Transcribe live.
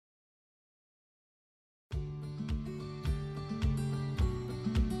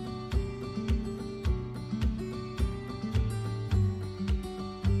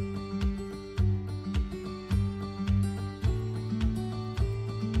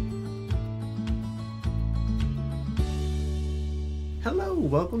Hello,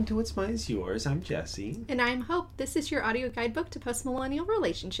 welcome to What's Mine is Yours. I'm Jesse. And I'm Hope. This is your audio guidebook to post-millennial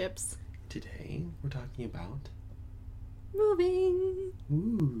relationships. Today, we're talking about... moving.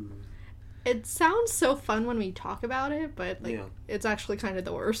 Ooh. It sounds so fun when we talk about it, but Yeah. It's actually kind of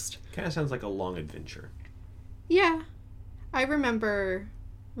the worst. Kind of sounds like a long adventure. Yeah. I remember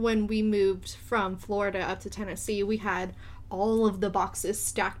when we moved from Florida up to Tennessee, we had all of the boxes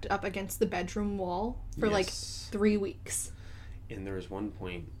stacked up against the bedroom wall for Yes. 3 weeks. And there was one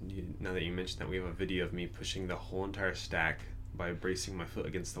point, now that you mentioned that, we have a video of me pushing the whole entire stack by bracing my foot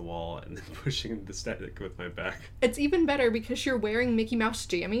against the wall and then pushing the stack with my back. It's even better because you're wearing Mickey Mouse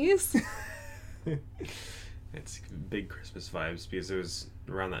jammies. It's big Christmas vibes because it was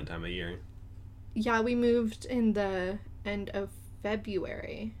around that time of year. Yeah, we moved in the end of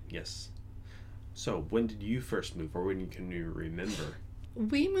February. Yes. So, when did you first move, or when can you remember?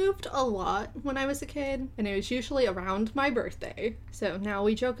 We moved a lot when I was a kid, and it was usually around my birthday. So now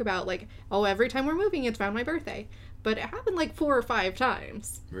we joke about, every time we're moving, it's around my birthday. But it happened 4 or 5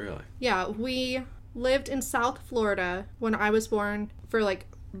 times. Really? Yeah, we lived in South Florida when I was born for,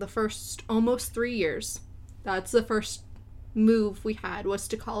 the first almost 3 years. That's the first move we had, was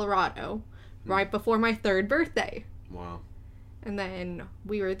to Colorado, right before my 3rd birthday. Wow. And then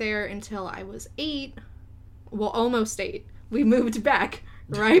we were there until I was 8. Well, almost 8. We moved back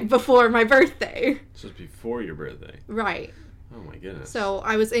right before my birthday. So it's before your birthday. Right. Oh my goodness. So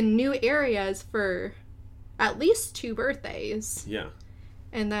I was in new areas for at least 2 birthdays. Yeah.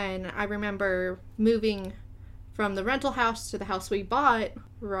 And then I remember moving from the rental house to the house we bought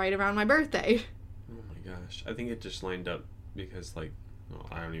right around my birthday. Oh my gosh. I think it just lined up because,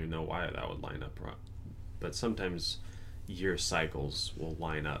 I don't even know why that would line up. But sometimes year cycles will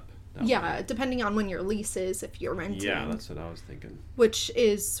line up. Yeah, depending on when your lease is, if you're renting. Yeah, that's what I was thinking. Which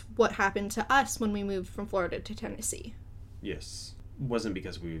is what happened to us when we moved from Florida to Tennessee. Yes. It wasn't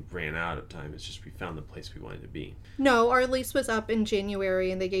because we ran out of time. It's just we found the place we wanted to be. No, our lease was up in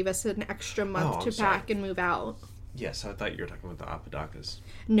January, and they gave us an extra month to pack and move out. Yes, I thought you were talking about the Apodakas.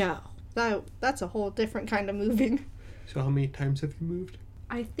 No, that's a whole different kind of moving. So how many times have you moved?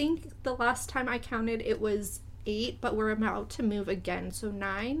 I think the last time I counted it was 8, but we're about to move again, so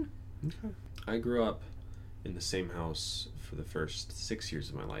 9. Okay. I grew up in the same house for the first 6 years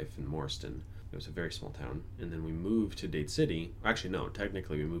of my life in Morriston. It was a very small town. And then we moved to Dade City. Actually, no,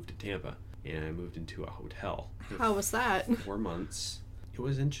 technically we moved to Tampa. And I moved into a hotel. How was that? 4 months.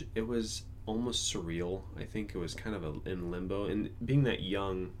 It was almost surreal. I think it was kind of in limbo. And being that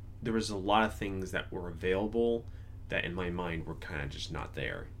young, there was a lot of things that were available that in my mind were kind of just not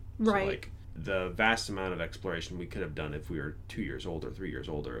there. Right. So, the vast amount of exploration we could have done if we were 2 years older, 3 years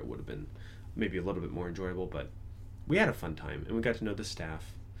older, it would have been maybe a little bit more enjoyable, but we had a fun time, and we got to know the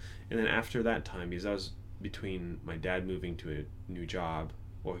staff. And then after that time, because I was between my dad moving to a new job,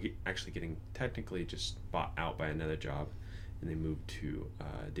 or actually getting technically just bought out by another job, and they moved to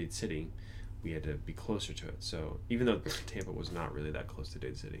Dade City, we had to be closer to it. So even though Tampa was not really that close to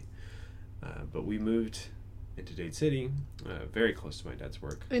Dade City, but we moved into Dade City, very close to my dad's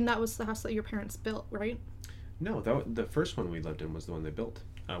work. And that was the house that your parents built, right? No, the first one we lived in was the one they built.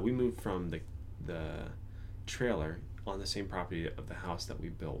 We moved from the trailer on the same property of the house that we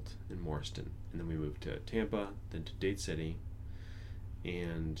built in Morriston. And then we moved to Tampa, then to Dade City.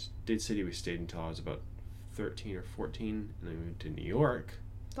 And Dade City we stayed until I was about 13 or 14. And then we moved to New York.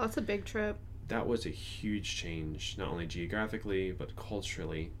 That's a big trip. That was a huge change, not only geographically, but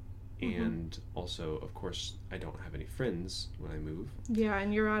culturally. And also, of course, I don't have any friends when I move. Yeah,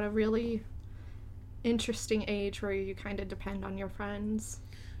 and you're at a really interesting age where you kind of depend on your friends.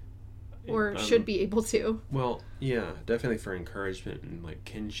 Or should be able to. Well, yeah, definitely for encouragement and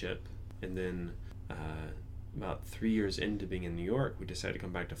kinship. And then about 3 years into being in New York, we decided to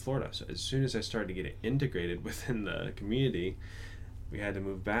come back to Florida. So as soon as I started to get integrated within the community, we had to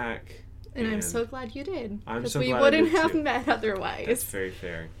move back. And I'm so glad you did. I'm so glad we glad wouldn't I did have too. met otherwise. That's very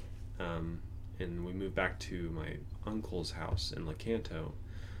fair. And we moved back to my uncle's house in Lecanto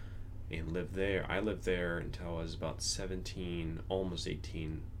and lived there. I lived there until I was about 17, almost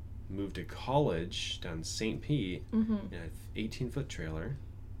 18. Moved to college down St. Pete in an 18-foot trailer.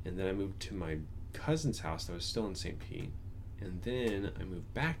 And then I moved to my cousin's house that was still in St. Pete. And then I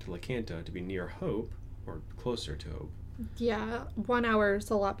moved back to Lecanto to be near Hope, or closer to Hope. Yeah, 1 hour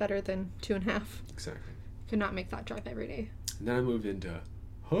is a lot better than 2.5. Exactly. Could not make that drive every day. And then I moved into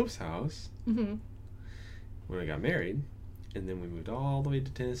Hope's house when I got married. And then we moved all the way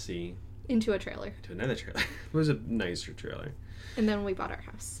to Tennessee. Into a trailer. To another trailer. It was a nicer trailer. And then we bought our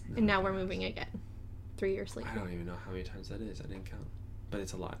house. And now we're moving again. 3 years later. I don't even know how many times that is. I didn't count. But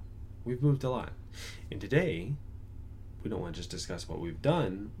it's a lot. We've moved a lot. And today, we don't want to just discuss what we've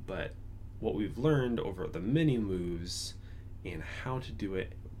done, but what we've learned over the many moves and how to do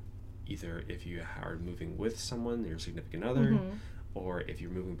it, either if you are moving with someone, your significant other, or if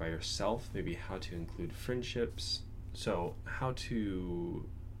you're moving by yourself, maybe how to include friendships. So how to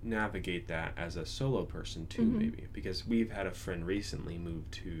navigate that as a solo person too, maybe, because we've had a friend recently move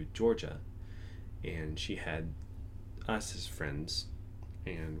to Georgia, and she had us as friends,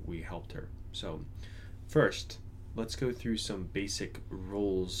 and we helped her. So first, let's go through some basic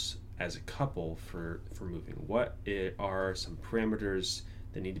rules as a couple for moving. What are some parameters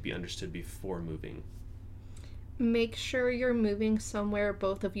that need to be understood before moving? Make sure you're moving somewhere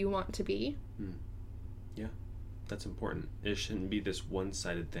both of you want to be. Yeah, that's important. It shouldn't be this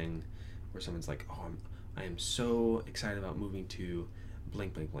one-sided thing where someone's like, oh, I am so excited about moving to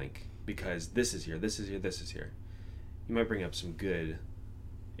blank, blank, blank, because this is here, this is here, this is here. You might bring up some good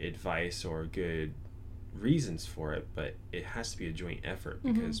advice or good reasons for it, but it has to be a joint effort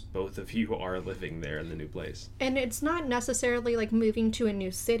because both of you are living there in the new place. And it's not necessarily like moving to a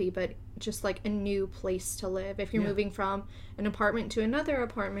new city, but just like a new place to live. If you're moving from an apartment to another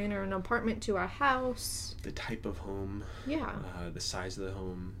apartment, or an apartment to a house, the type of home, the size of the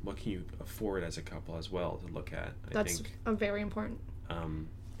home, what can you afford as a couple as well to look at. That's a very important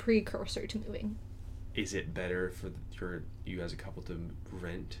precursor to moving. Is it better for you as a couple to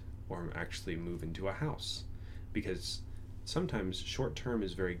rent or actually move into a house? Because sometimes short term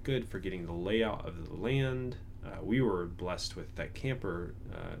is very good for getting the layout of the land. We were blessed with that camper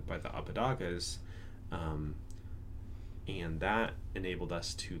by the Apodakas, and that enabled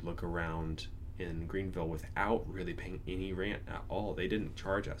us to look around in Greenville without really paying any rent at all. They didn't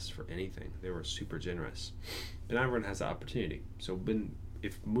charge us for anything. They were super generous. But not everyone has the opportunity. So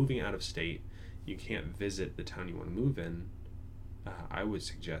if moving out of state, you can't visit the town you want to move in, I would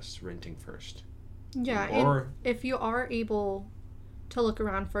suggest renting first. Yeah, or if you are able to look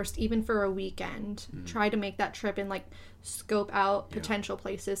around first, even for a weekend, try to make that trip and like scope out potential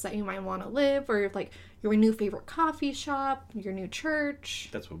places that you might want to live, or like your new favorite coffee shop, your new church.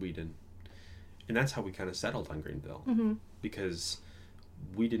 That's what we did. And that's how we kind of settled on Greenville, because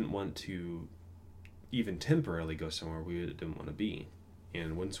we didn't want to even temporarily go somewhere we didn't want to be.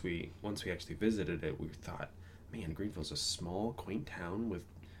 And once we actually visited it, we thought, man, Greenville's a small, quaint town with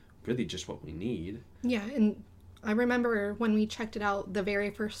really just what we need. Yeah, and I remember when we checked it out the very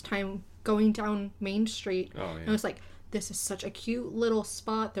first time going down Main Street, and I was like, this is such a cute little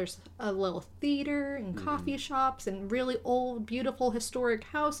spot. There's a little theater and coffee shops and really old, beautiful, historic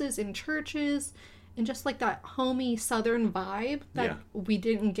houses and churches, and just like that homey southern vibe that we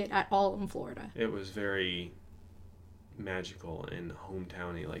didn't get at all in Florida. It was very magical and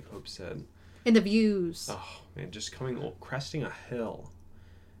hometowny, like Hope said. And the views. Oh man, just cresting a hill,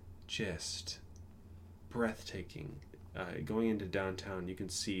 just breathtaking. Going into downtown, you can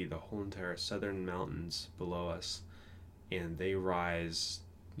see the whole entire southern mountains below us, and they rise,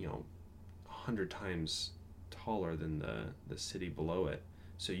 100 times taller than the city below it.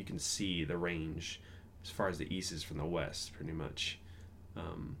 So you can see the range as far as the east is from the west, pretty much.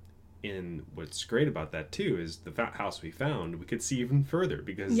 And what's great about that too is the house we found, we could see even further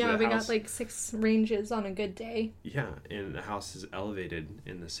because we got like 6 ranges on a good day. Yeah, and the house is elevated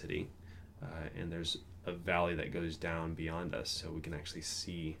in the city, and there's a valley that goes down beyond us, so we can actually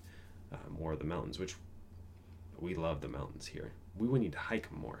see more of the mountains, which we love the mountains here. We would need to hike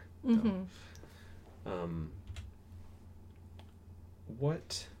them more.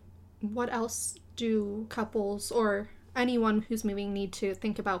 What else do couples or anyone who's moving need to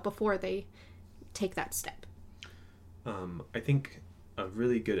think about before they take that step? I think a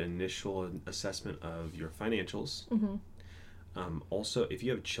really good initial assessment of your financials. Also, if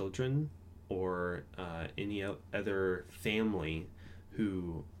you have children or any other family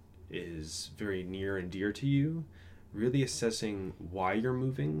who is very near and dear to you, really assessing why you're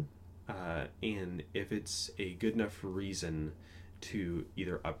moving, and if it's a good enough reason to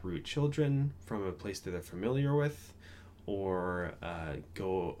either uproot children from a place that they're familiar with, or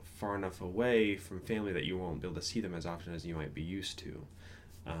go far enough away from family that you won't be able to see them as often as you might be used to,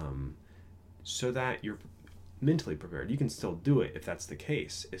 so that you're mentally prepared. You can still do it if that's the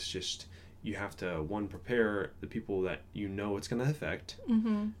case. It's just you have to, prepare the people that you know it's going to affect,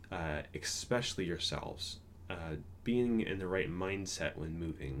 especially yourselves. Being in the right mindset when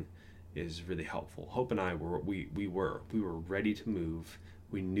moving is really helpful. Hope and I were ready to move.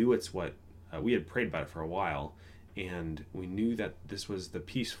 We knew it's what we had prayed about it for a while, and we knew that this was the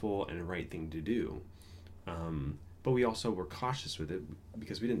peaceful and right thing to do. But we also were cautious with it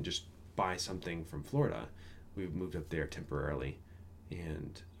because we didn't just buy something from Florida. We moved up there temporarily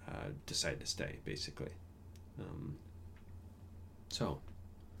and decided to stay, basically. So,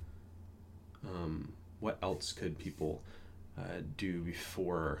 what else could people do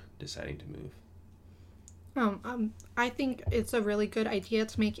before deciding to move? I think it's a really good idea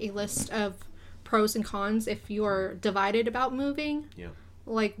to make a list of pros and cons if you're divided about moving. Yeah.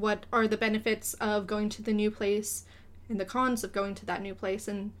 Like, what are the benefits of going to the new place and the cons of going to that new place,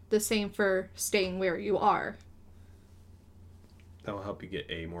 and the same for staying where you are. That will help you get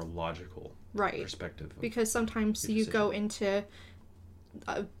a more logical Right. perspective. Because sometimes your you go decision. into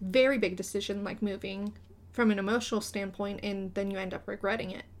a very big decision like moving from an emotional standpoint, and then you end up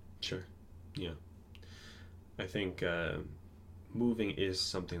regretting it. Sure. Yeah. I think moving is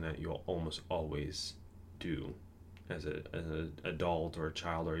something that you'll almost always do as an adult or a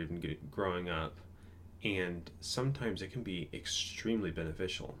child or even growing up. And sometimes it can be extremely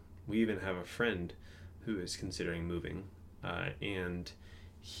beneficial. We even have a friend who is considering moving, and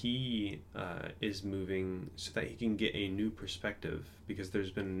he is moving so that he can get a new perspective, because there's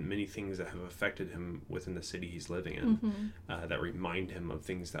been many things that have affected him within the city he's living in that remind him of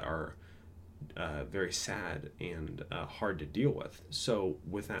things that are very sad and hard to deal with. So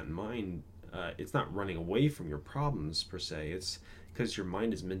with that in mind, it's not running away from your problems per se. It's because your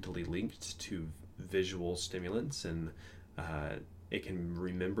mind is mentally linked to visual stimulants, and it can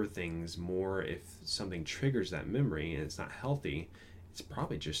remember things more. If something triggers that memory and it's not healthy, it's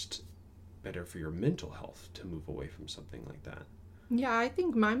probably just better for your mental health to move away from something like that. Yeah, I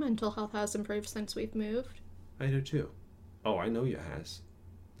think my mental health has improved since we've moved. I do too. Oh, I know you has.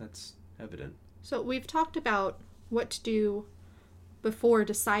 That's evident. So we've talked about what to do before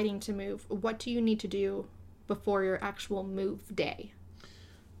deciding to move. What do you need to do before your actual move day?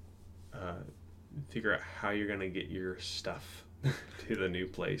 Figure out how you're going to get your stuff to the new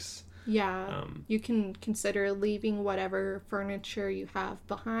place. Yeah, you can consider leaving whatever furniture you have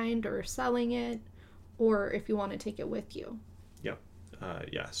behind or selling it, or if you want to take it with you.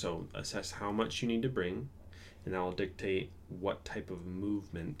 Yeah, so assess how much you need to bring, and that will dictate what type of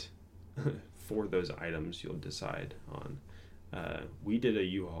movement for those items you'll decide on. We did a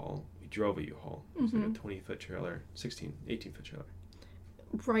U-Haul. We drove a U-Haul. It was like a 20-foot trailer, 18-foot trailer.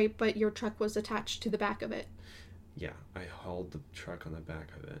 Right, but your truck was attached to the back of it. Yeah, I hauled the truck on the back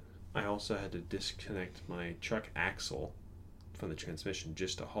of it. I also had to disconnect my truck axle from the transmission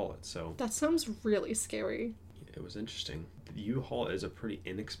just to haul it, so That sounds really scary. it was interesting. The U-Haul is a pretty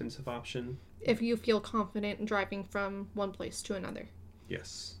inexpensive option. If you feel confident in driving from one place to another.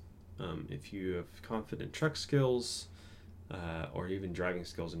 Yes. If you have confident truck skills, or even driving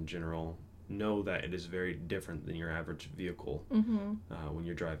skills in general, know that it is very different than your average vehicle. When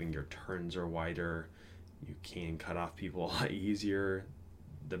you're driving, your turns are wider. You can cut off people a lot easier.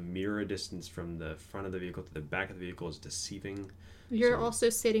 The mirror distance from the front of the vehicle to the back of the vehicle is deceiving. You're also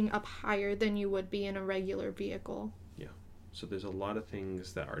sitting up higher than you would be in a regular vehicle. So there's a lot of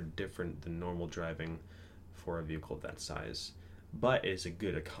things that are different than normal driving for a vehicle of that size, but it's a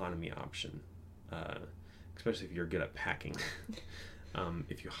good economy option, especially if you're good at packing.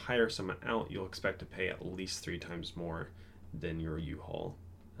 If you hire someone out, you'll expect to pay at least 3 times more than your U-Haul.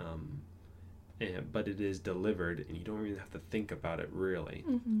 But it is delivered, and you don't even have to think about it really.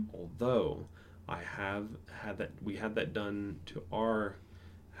 Although we had that done to our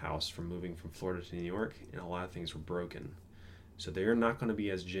house from moving from Florida to New York, and a lot of things were broken. So they're not going to be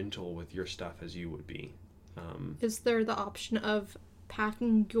as gentle with your stuff as you would be. Is there the option of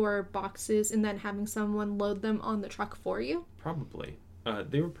packing your boxes and then having someone load them on the truck for you? Probably.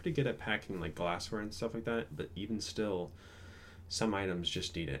 They were pretty good at packing like glassware and stuff like that, but even still, some items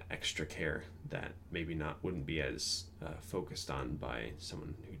just need an extra care that maybe wouldn't be as focused on by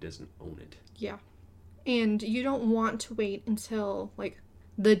someone who doesn't own it. Yeah. And you don't want to wait until like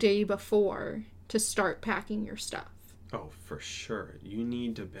the day before to start packing your stuff. Oh, for sure. You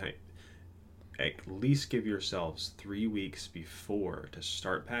need to at least give yourselves 3 weeks before to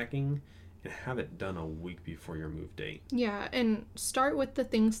start packing, and have it done a week before your move date. Yeah, and start with the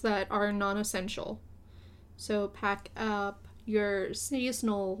things that are non-essential. So pack up your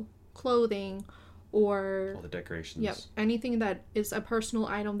seasonal clothing or All the decorations. Yep, anything that is a personal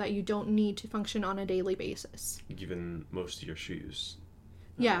item that you don't need to function on a daily basis. Even most of your shoes.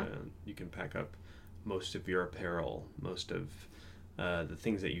 Yeah. You can pack up most of your apparel, most of the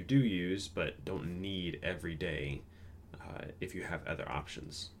things that you do use but don't need every day, if you have other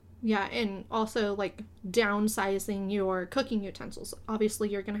options. Yeah, and also like downsizing your cooking utensils. Obviously,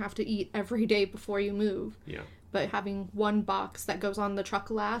 you're going to have to eat every day before you move. Yeah. But having one box that goes on the truck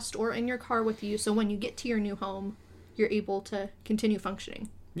last or in your car with you, so when you get to your new home, you're able to continue functioning.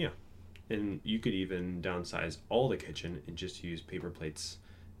 Yeah. And you could even downsize all the kitchen and just use paper plates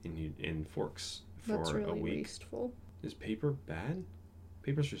and forks for That's really a week. wasteful. Is paper bad?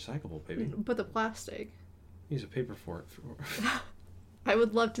 Paper's recyclable, baby. But the plastic. Use a paper fork. I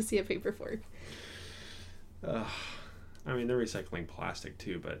would love to see a paper fork. I mean, they're recycling plastic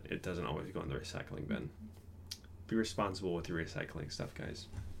too, but it doesn't always go in the recycling bin. Be responsible with your recycling stuff, guys.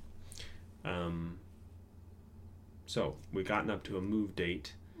 So we gotten up to a move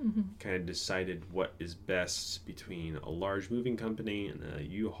date. Kind of decided what is best between a large moving company and a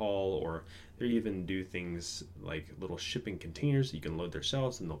U-Haul, or they even do things like little shipping containers that you can load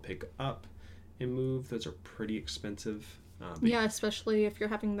themselves and they'll pick up and move. Those are pretty expensive. Yeah, especially if you're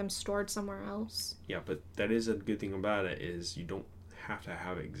having them stored somewhere else. Yeah, but that is a good thing about it is you don't have to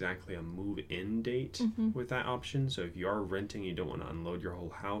have exactly a move-in date with that option. So if you are renting, you don't want to unload your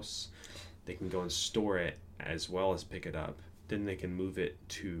whole house, they can go and store it as well as pick it up. Then they can move it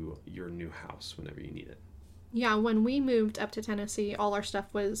to your new house whenever you need it. Yeah, when we moved up to Tennessee, all our stuff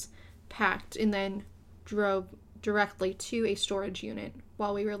was packed and then drove directly to a storage unit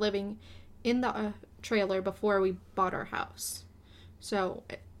while we were living in the trailer before we bought our house. So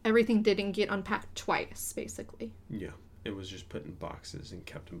everything didn't get unpacked twice, basically. Yeah, it was just put in boxes and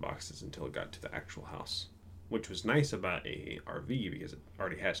kept in boxes until it got to the actual house, which was nice about a RV because it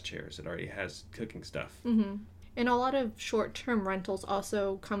already has chairs, it already has cooking stuff. And a lot of short-term rentals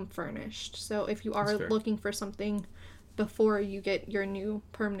also come furnished. So if you are looking for something before you get your new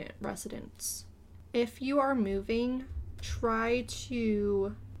permanent residence. If you are moving, try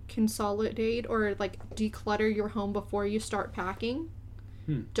to consolidate or like declutter your home before you start packing.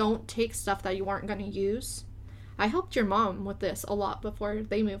 Don't take stuff that you aren't going to use. I helped your mom with this a lot before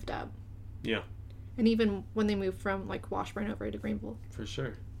they moved up. Yeah. And even when they moved from like Washburn over to Greenville. For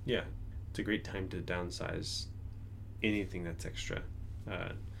sure. Yeah. It's a great time to downsize anything that's extra.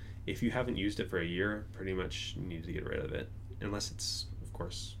 If you haven't used it for a year, pretty much you need to get rid of it. Unless it's, of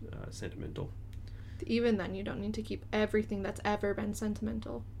course, sentimental. Even then, you don't need to keep everything that's ever been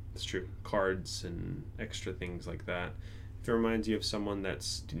sentimental. It's true. Cards and extra things like that. If it reminds you of someone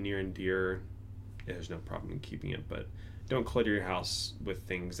that's near and dear, there's no problem in keeping it. But don't clutter your house with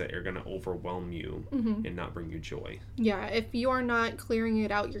things that are going to overwhelm you and not bring you joy. Yeah, if you are not clearing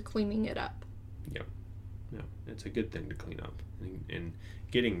it out, you're cleaning it up. Yep. Yeah, it's a good thing to clean up. And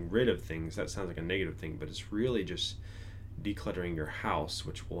getting rid of things, that sounds like a negative thing, but it's really just decluttering your house,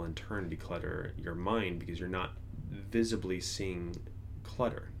 which will in turn declutter your mind because you're not visibly seeing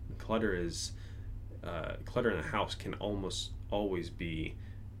clutter. Clutter in a house can almost always be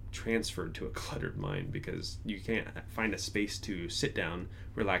transferred to a cluttered mind because you can't find a space to sit down,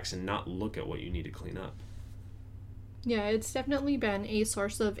 relax, and not look at what you need to clean up. Yeah, it's definitely been a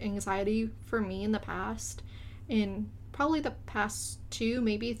source of anxiety for me in the past. In probably the past 2,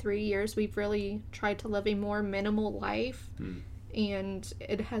 maybe 3 years, we've really tried to live a more minimal life. And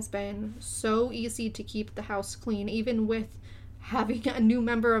it has been so easy to keep the house clean, even with having a new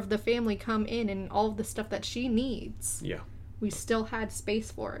member of the family come in and all of the stuff that she needs. Yeah. We still had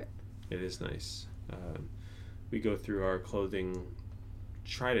space for it. It is nice. We go through our clothing,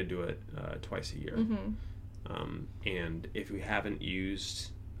 try to do it twice a year. And if we haven't used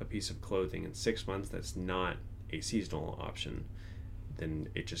a piece of clothing in 6 months that's not a seasonal option, then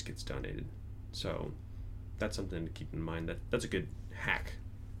it just gets donated. So that's something to keep in mind. That's a good hack.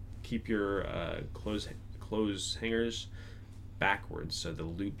 Keep your clothes hangers backwards, so the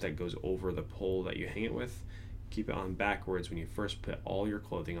loop that goes over the pole that you hang it with, keep it on backwards when you first put all your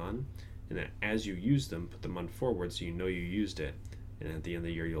clothing on, and then as you use them, put them on forward so you know you used it. And at the end of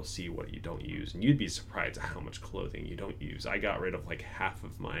the year, you'll see what you don't use. And you'd be surprised at how much clothing you don't use. I got rid of like half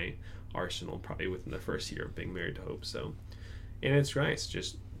of my arsenal probably within the first year of being married to Hope. So, and it's nice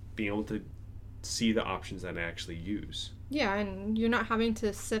just being able to see the options that I actually use. Yeah, and you're not having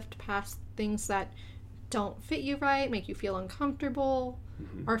to sift past things that don't fit you right, make you feel uncomfortable,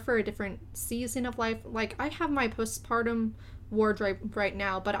 or for a different season of life. Like, I have my postpartum wardrobe right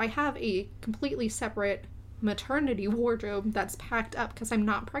now, but I have a completely separate maternity wardrobe that's packed up because I'm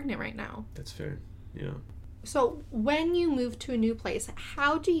not pregnant right now. That's fair. Yeah. So when you move to a new place,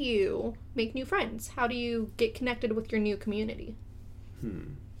 how do you make new friends? How do you get connected with your new community?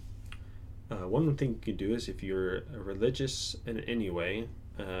 One thing you can do is if you're religious in any way,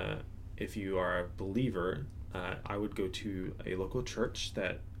 if you are a believer, I would go to a local church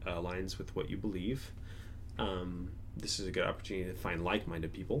that aligns with what you believe. This is a good opportunity to find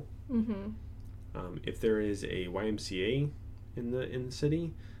like-minded people. If there is a YMCA in the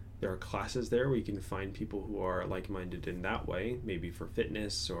city, there are classes there where you can find people who are like-minded in that way, maybe for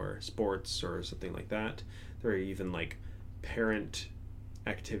fitness or sports or something like that. There are even like parent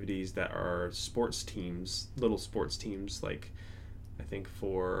activities that are sports teams, little sports teams like I think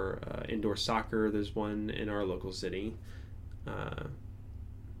for indoor soccer, there's one in our local city. What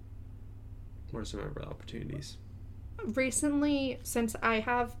are some other opportunities? Recently, since I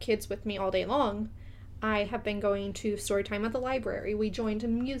have kids with me all day long, I have been going to story time at the library. We joined a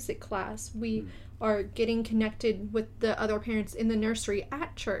music class. We are getting connected with the other parents in the nursery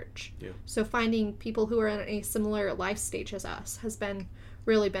at church. Yeah. So finding people who are in a similar life stage as us has been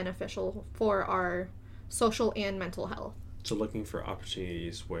really beneficial for our social and mental health. So looking for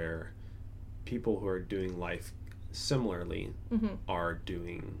opportunities where people who are doing life similarly are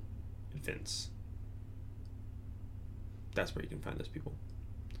doing events. That's where you can find those people.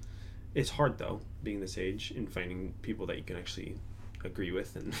 It's hard, though, being this age, and finding people that you can actually agree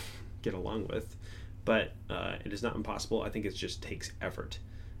with and get along with. But it is not impossible. I think it just takes effort.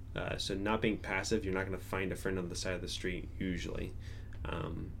 So not being passive, you're not going to find a friend on the side of the street, usually.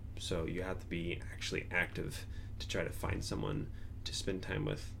 So you have to be actually active to try to find someone to spend time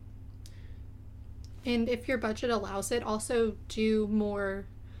with. And if your budget allows it, also do more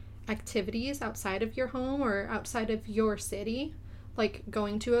activities outside of your home or outside of your city, like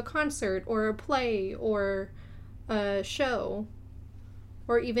going to a concert or a play or a show,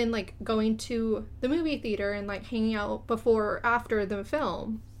 or even like going to the movie theater and like hanging out before or after the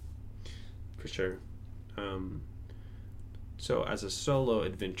film. For sure. So as a solo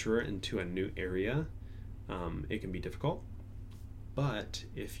adventurer into a new area, it can be difficult. But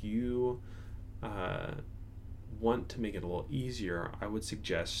if you want to make it a little easier, I would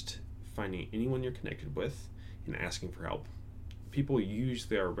suggest finding anyone you're connected with and asking for help. People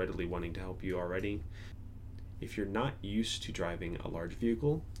usually are readily wanting to help you already. If you're not used to driving a large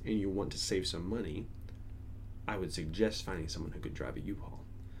vehicle and you want to save some money, I would suggest finding someone who could drive a U-Haul.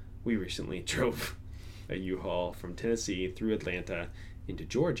 We recently drove a U-Haul from Tennessee through Atlanta into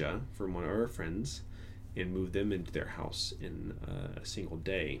Georgia for one of our friends and moved them into their house in a single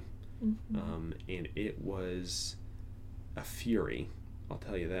day. And it was a fury, I'll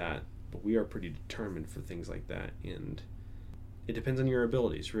tell you that. But we are pretty determined for things like that, and it depends on your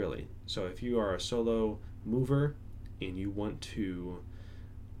abilities, really. So if you are a solo mover and you want to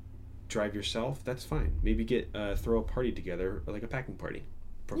drive yourself, that's fine. Maybe throw a party together, like a packing party.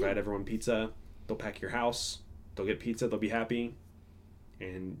 Provide everyone pizza. They'll pack your house. They'll get pizza. They'll be happy,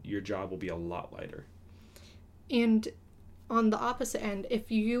 and your job will be a lot lighter. And on the opposite end,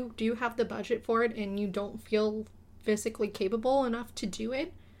 if you do have the budget for it and you don't feel physically capable enough to do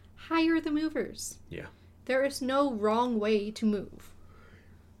it, hire the movers. Yeah. There is no wrong way to move.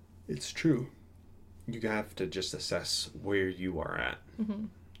 It's true. You have to just assess where you are at.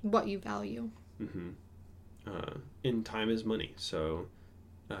 What you value. And time is money. So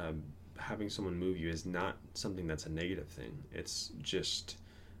having someone move you is not something that's a negative thing. It's just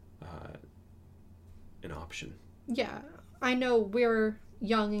an option. Yeah. I know we're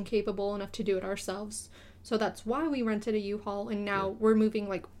young and capable enough to do it ourselves. So that's why we rented a U-Haul, and now we're moving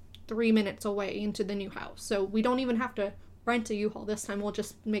like 3 minutes away into the new house. So we don't even have to rent a U-Haul this time. We'll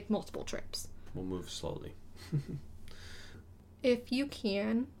just make multiple trips. We'll move slowly. If you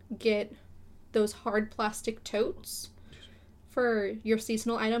can, get those hard plastic totes for your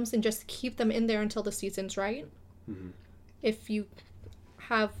seasonal items and just keep them in there until the season's right. If you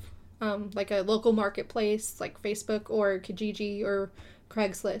have like a local marketplace like Facebook or Kijiji or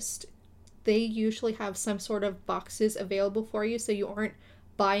Craigslist, they usually have some sort of boxes available for you, so you aren't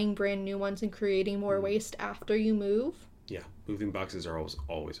buying brand new ones and creating more waste after you move. Yeah, moving boxes are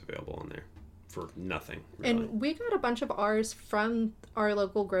always available on there for nothing, really. And we got a bunch of ours from our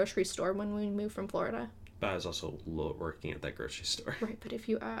local grocery store when we moved from Florida. But I was also working at that grocery store. Right, but if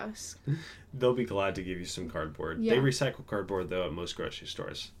you ask, they'll be glad to give you some cardboard. Yeah. They recycle cardboard, though, at most grocery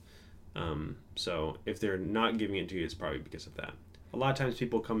stores. So if they're not giving it to you, it's probably because of that. A lot of times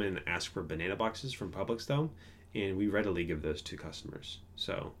people come in and ask for banana boxes from Publix, though, and we readily give those to customers.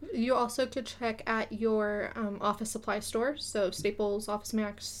 So you also could check at your office supply store, so Staples, Office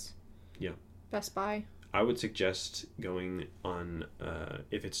Max, Best Buy. I would suggest going on,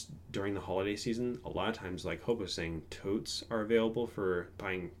 if it's during the holiday season, a lot of times, like Hope was saying, totes are available for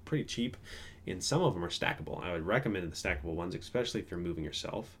buying pretty cheap, and some of them are stackable. I would recommend the stackable ones, especially if you're moving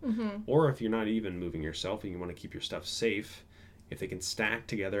yourself, or if you're not even moving yourself and you want to keep your stuff safe. If they can stack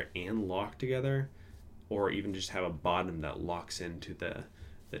together and lock together, or even just have a bottom that locks into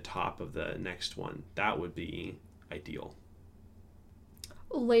the top of the next one, that would be ideal.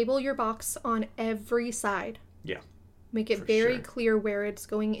 Label your box on every side. Yeah. Make it very clear where it's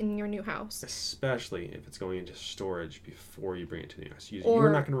going in your new house. Especially if it's going into storage before you bring it to the new house. Or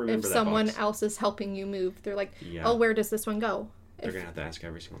you're not going to remember if that someone box. else is helping you move, they're like, oh, where does this one go? They're going to have to ask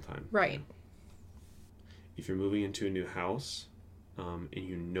every single time. Right. If you're moving into a new house, and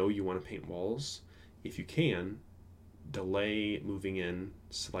you know you want to paint walls, if you can, delay moving in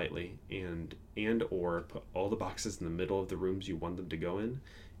slightly and or put all the boxes in the middle of the rooms you want them to go in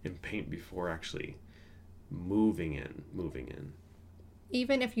and paint before actually moving in.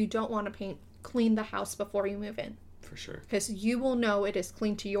 Even if you don't want to paint, clean the house before you move in. For sure. Because you will know it is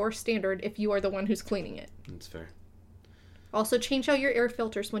clean to your standard if you are the one who's cleaning it. That's fair. Also, change out your air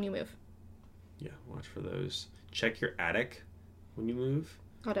filters when you move. Yeah, watch for those. Check your attic when you move.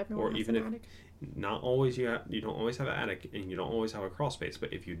 God, everyone Or has even an if attic. not always you don't always have an attic and you don't always have a crawl space,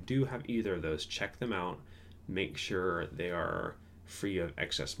 but if you do have either of those, check them out. Make sure they are free of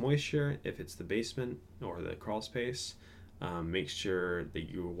excess moisture if it's the basement or the crawl space. Make sure that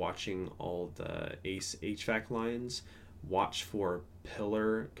you're watching all the HVAC lines. Watch for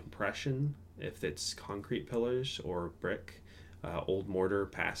pillar compression if it's concrete pillars or brick. Old mortar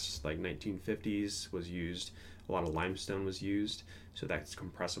past like 1950s was used. A lot of limestone was used, so that's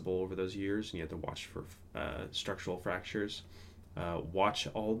compressible over those years, and you have to watch for structural fractures. Watch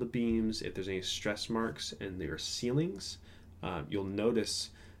all the beams. If there's any stress marks in their ceilings, you'll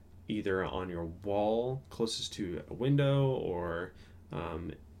notice either on your wall closest to a window or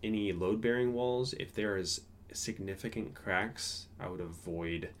any load-bearing walls, if there is significant cracks, I would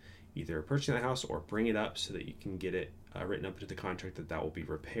avoid either purchasing the house or bring it up so that you can get it written up into the contract that will be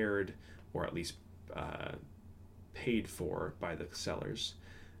repaired or at least paid for by the sellers.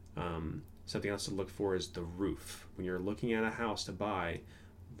 Something else to look for is the roof. When you're looking at a house to buy,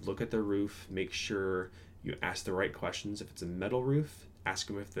 look at the roof. Make sure you ask the right questions. If it's a metal roof, ask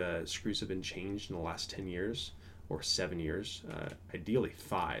them if the screws have been changed in the last 10 years or 7 years, ideally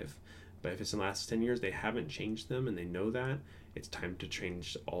 5. But if it's in the last 10 years, they haven't changed them and they know that, it's time to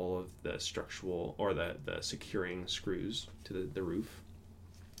change all of the structural or the securing screws to the roof.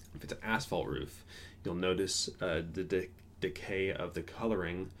 If it's an asphalt roof, you'll notice the decay of the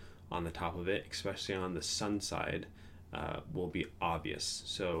coloring on the top of it, especially on the sun side, will be obvious.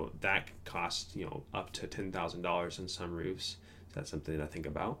 So that costs up to $10,000 in some roofs. So that's something to think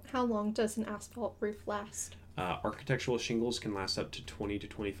about. How long does an asphalt roof last? Architectural shingles can last up to 20 to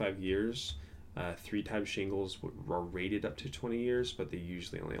 25 years. 3-type shingles are rated up to 20 years, but they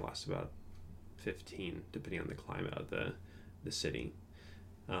usually only last about 15, depending on the climate of the city.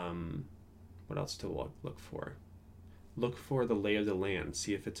 What else to look for? Look for the lay of the land.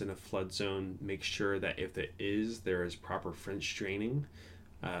 See if it's in a flood zone. Make sure that if it is, there is proper French draining,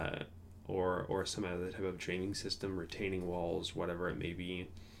 or some other type of draining system, retaining walls, whatever it may be.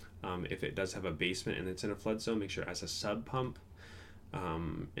 If it does have a basement and it's in a flood zone, make sure it has a sub pump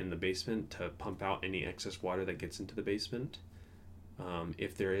in the basement to pump out any excess water that gets into the basement.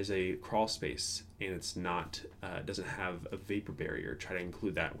 If there is a crawl space and it's not doesn't have a vapor barrier, try to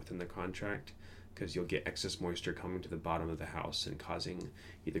include that within the contract, because you'll get excess moisture coming to the bottom of the house and causing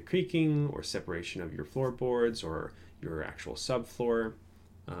either creaking or separation of your floorboards or your actual subfloor.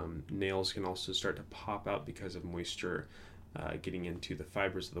 Nails can also start to pop out because of moisture getting into the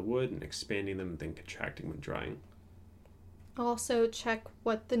fibers of the wood and expanding them and then contracting when drying. Also, check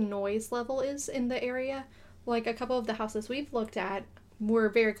what the noise level is in the area. Like a couple of the houses we've looked at were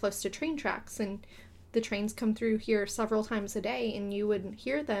very close to train tracks, and the trains come through here several times a day, and you would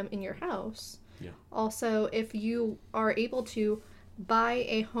hear them in your house. Yeah. Also, if you are able to buy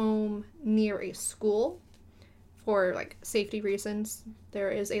a home near a school for like safety reasons,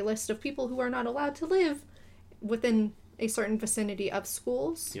 there is a list of people who are not allowed to live within a certain vicinity of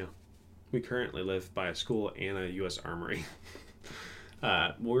schools. Yeah. We currently live by a school and a U.S. Armory.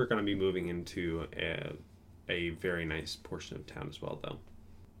 We're going to be moving into a very nice portion of town as well, though.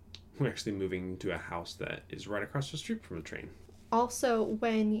 We're actually moving to a house that is right across the street from a train. Also,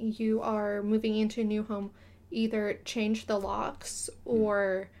 when you are moving into a new home, either change the locks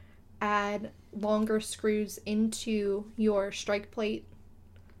or add longer screws into your strike plate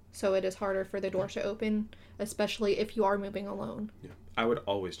so it is harder for the door to open, especially if you are moving alone. Yeah. I would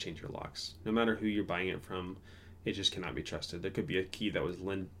always change your locks. No matter who you're buying it from, it just cannot be trusted. There could be a key that was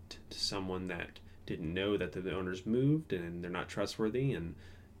lent to someone that didn't know that the owners moved and they're not trustworthy, and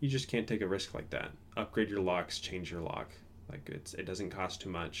you just can't take a risk like that. Upgrade your locks, change your lock. Like it doesn't cost too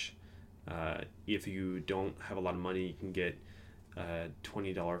much. If you don't have a lot of money, you can get a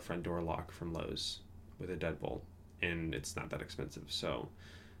 $20 front door lock from Lowe's with a deadbolt, and it's not that expensive. So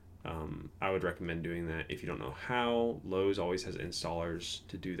I would recommend doing that. If you don't know how, Lowe's always has installers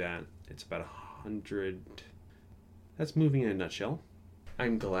to do that. It's about $100. That's moving in a nutshell.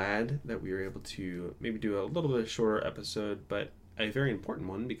 I'm glad that we were able to maybe do a little bit shorter episode, but a very important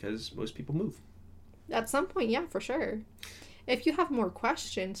one because most people move. At some point, yeah, for sure. If you have more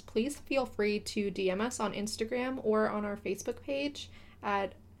questions, please feel free to DM us on Instagram or on our Facebook page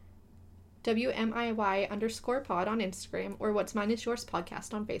at WMIY_pod on Instagram, or What's Mine Is Yours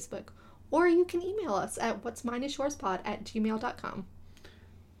podcast on Facebook. Or you can email us at whatsmineisyourspod@gmail.com.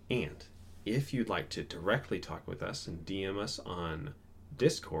 And if you'd like to directly talk with us and DM us on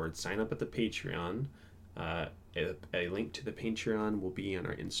Discord, sign up at the Patreon. A link to the Patreon will be on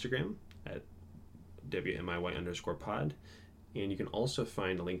our Instagram at WMIY_pod. And you can also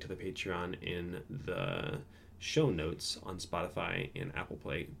find a link to the Patreon in the show notes on Spotify and Apple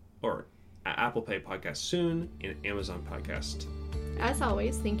Play, or Apple Play Podcast soon, and Amazon Podcast. As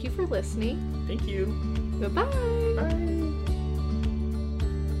always, thank you for listening. Thank you. Goodbye. Bye.